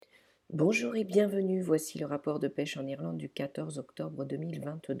Bonjour et bienvenue, voici le rapport de pêche en Irlande du 14 octobre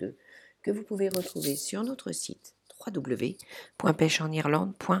 2022 que vous pouvez retrouver sur notre site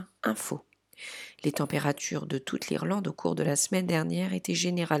www.pêcheenirlande.info. Les températures de toute l'Irlande au cours de la semaine dernière étaient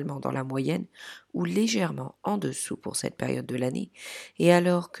généralement dans la moyenne ou légèrement en dessous pour cette période de l'année, et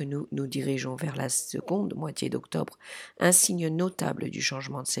alors que nous nous dirigeons vers la seconde moitié d'octobre, un signe notable du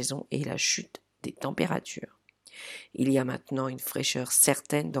changement de saison est la chute des températures. Il y a maintenant une fraîcheur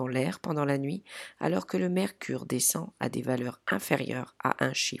certaine dans l'air pendant la nuit, alors que le mercure descend à des valeurs inférieures à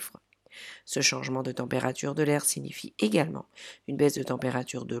un chiffre. Ce changement de température de l'air signifie également une baisse de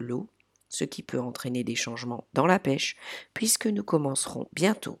température de l'eau, ce qui peut entraîner des changements dans la pêche, puisque nous commencerons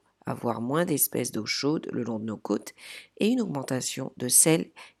bientôt à voir moins d'espèces d'eau chaude le long de nos côtes et une augmentation de celles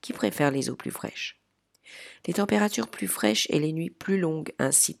qui préfèrent les eaux plus fraîches. Les températures plus fraîches et les nuits plus longues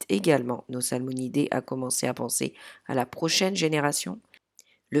incitent également nos salmonidés à commencer à penser à la prochaine génération,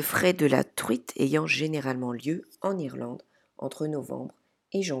 le frai de la truite ayant généralement lieu en Irlande entre novembre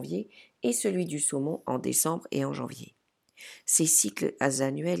et janvier et celui du saumon en décembre et en janvier. Ces cycles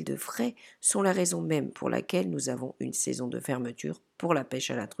annuels de frai sont la raison même pour laquelle nous avons une saison de fermeture pour la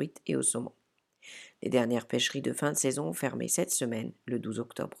pêche à la truite et au saumon. Les dernières pêcheries de fin de saison ont fermé cette semaine, le 12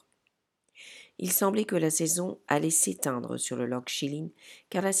 octobre. Il semblait que la saison allait s'éteindre sur le Loch Shilleen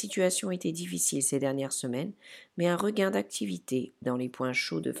car la situation était difficile ces dernières semaines, mais un regain d'activité dans les points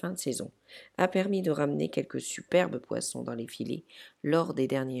chauds de fin de saison a permis de ramener quelques superbes poissons dans les filets lors des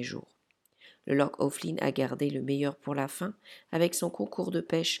derniers jours. Le Loch O'Flynn a gardé le meilleur pour la fin avec son concours de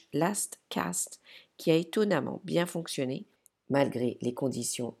pêche Last Cast qui a étonnamment bien fonctionné malgré les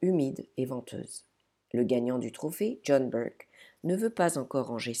conditions humides et venteuses. Le gagnant du trophée, John Burke, ne veut pas encore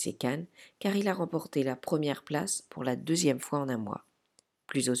ranger ses cannes car il a remporté la première place pour la deuxième fois en un mois.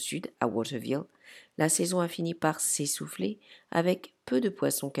 Plus au sud, à Waterville, la saison a fini par s'essouffler avec peu de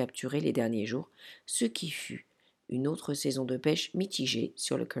poissons capturés les derniers jours, ce qui fut une autre saison de pêche mitigée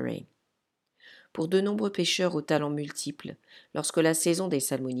sur le Currane. Pour de nombreux pêcheurs aux talents multiples, lorsque la saison des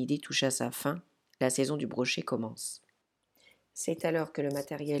salmonidés touche à sa fin, la saison du brochet commence. C'est alors que le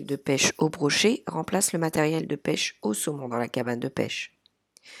matériel de pêche au brochet remplace le matériel de pêche au saumon dans la cabane de pêche.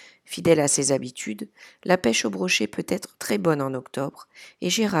 Fidèle à ses habitudes, la pêche au brochet peut être très bonne en octobre, et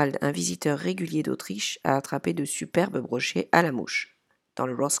Gérald, un visiteur régulier d'Autriche, a attrapé de superbes brochets à la mouche, dans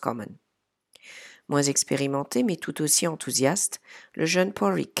le Roscommon. Moins expérimenté mais tout aussi enthousiaste, le jeune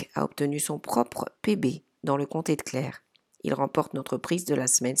Porrick a obtenu son propre PB dans le comté de Clare. Il remporte notre prise de la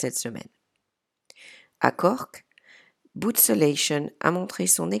semaine cette semaine. À Cork, Bootsolation a montré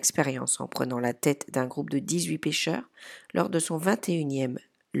son expérience en prenant la tête d'un groupe de 18 pêcheurs lors de son 21e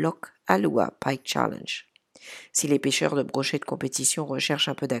Loch Alua Pike Challenge. Si les pêcheurs de brochets de compétition recherchent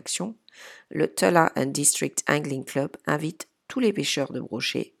un peu d'action, le Tulla and District Angling Club invite tous les pêcheurs de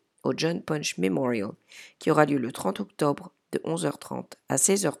brochets au John Punch Memorial qui aura lieu le 30 octobre de 11h30 à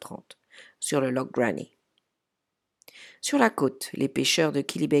 16h30 sur le Loch Granny. Sur la côte, les pêcheurs de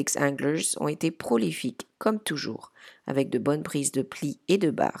Killybegs Anglers ont été prolifiques, comme toujours, avec de bonnes prises de plis et de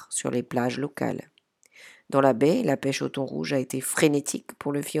barres sur les plages locales. Dans la baie, la pêche au thon rouge a été frénétique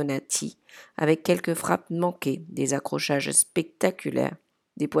pour le Fiona T, avec quelques frappes manquées, des accrochages spectaculaires,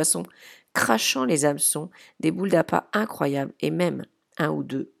 des poissons crachant les hameçons, des boules d'appât incroyables et même un ou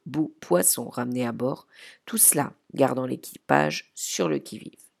deux bouts poissons ramenés à bord, tout cela gardant l'équipage sur le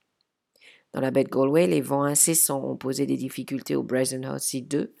qui-vive. Dans la baie de Galway, les vents incessants ont posé des difficultés au Brazen Hussey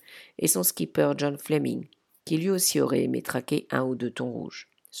 2 et son skipper John Fleming, qui lui aussi aurait aimé traquer un ou deux thons rouges.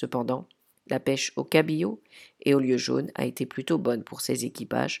 Cependant, la pêche au cabillaud et au lieu jaune a été plutôt bonne pour ces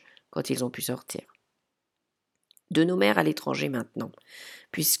équipages quand ils ont pu sortir. De nos mers à l'étranger maintenant,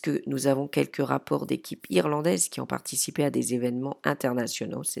 puisque nous avons quelques rapports d'équipes irlandaises qui ont participé à des événements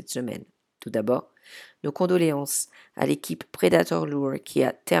internationaux cette semaine. Tout d'abord, nos condoléances à l'équipe Predator Lure qui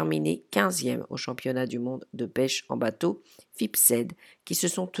a terminé 15e au championnat du monde de pêche en bateau FIPSED qui se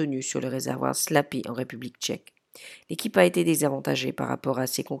sont tenus sur le réservoir Slappy en République tchèque. L'équipe a été désavantagée par rapport à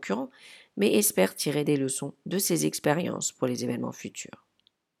ses concurrents, mais espère tirer des leçons de ses expériences pour les événements futurs.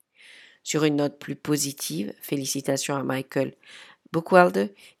 Sur une note plus positive, félicitations à Michael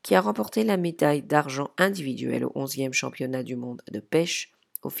Buchwalde qui a remporté la médaille d'argent individuelle au 11e championnat du monde de pêche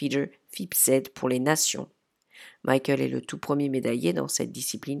au feeder FIPSED pour les nations. Michael est le tout premier médaillé dans cette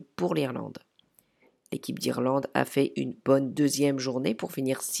discipline pour l'Irlande. L'équipe d'Irlande a fait une bonne deuxième journée pour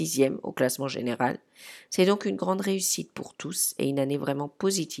finir 6e au classement général. C'est donc une grande réussite pour tous et une année vraiment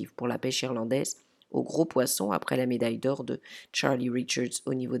positive pour la pêche irlandaise aux gros poissons après la médaille d'or de Charlie Richards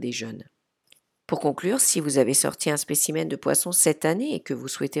au niveau des jeunes. Pour conclure, si vous avez sorti un spécimen de poisson cette année et que vous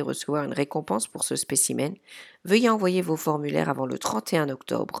souhaitez recevoir une récompense pour ce spécimen, veuillez envoyer vos formulaires avant le 31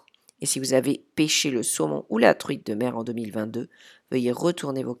 octobre Et si vous avez pêché le saumon ou la truite de mer en 2022, veuillez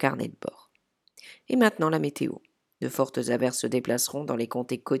retourner vos carnets de bord. Et maintenant la météo. De fortes averses se déplaceront dans les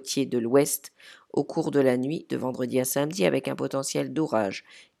comtés côtiers de l'ouest au cours de la nuit de vendredi à samedi avec un potentiel d'orage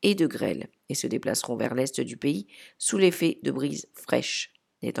et de grêle et se déplaceront vers l'est du pays sous l'effet de brises fraîches.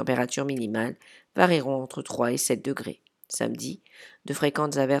 Les températures minimales varieront entre 3 et 7 degrés. Samedi, de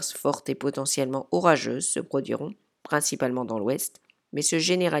fréquentes averses fortes et potentiellement orageuses se produiront, principalement dans l'ouest, mais se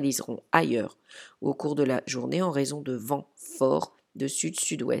généraliseront ailleurs au cours de la journée en raison de vents forts de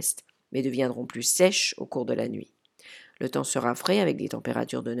sud-sud-ouest, mais deviendront plus sèches au cours de la nuit. Le temps sera frais avec des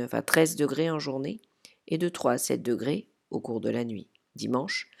températures de 9 à 13 degrés en journée et de 3 à 7 degrés au cours de la nuit.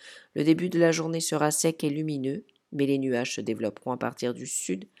 Dimanche, le début de la journée sera sec et lumineux, mais les nuages se développeront à partir du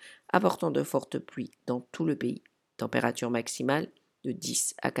sud, apportant de fortes pluies dans tout le pays. Température maximale de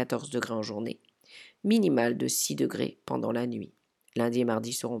 10 à 14 degrés en journée, minimale de 6 degrés pendant la nuit. Lundi et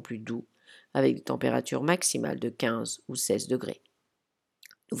mardi seront plus doux, avec des températures maximales de 15 ou 16 degrés.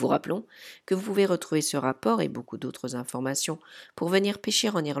 Nous vous rappelons que vous pouvez retrouver ce rapport et beaucoup d'autres informations pour venir pêcher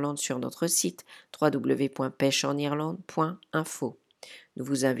en Irlande sur notre site www.pêcheenirlande.info. Nous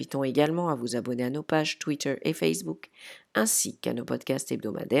vous invitons également à vous abonner à nos pages Twitter et Facebook, ainsi qu'à nos podcasts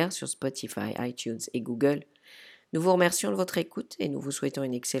hebdomadaires sur Spotify, iTunes et Google. Nous vous remercions de votre écoute et nous vous souhaitons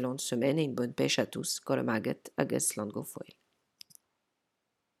une excellente semaine et une bonne pêche à tous. Colum Agat, Agus Land Go Foil.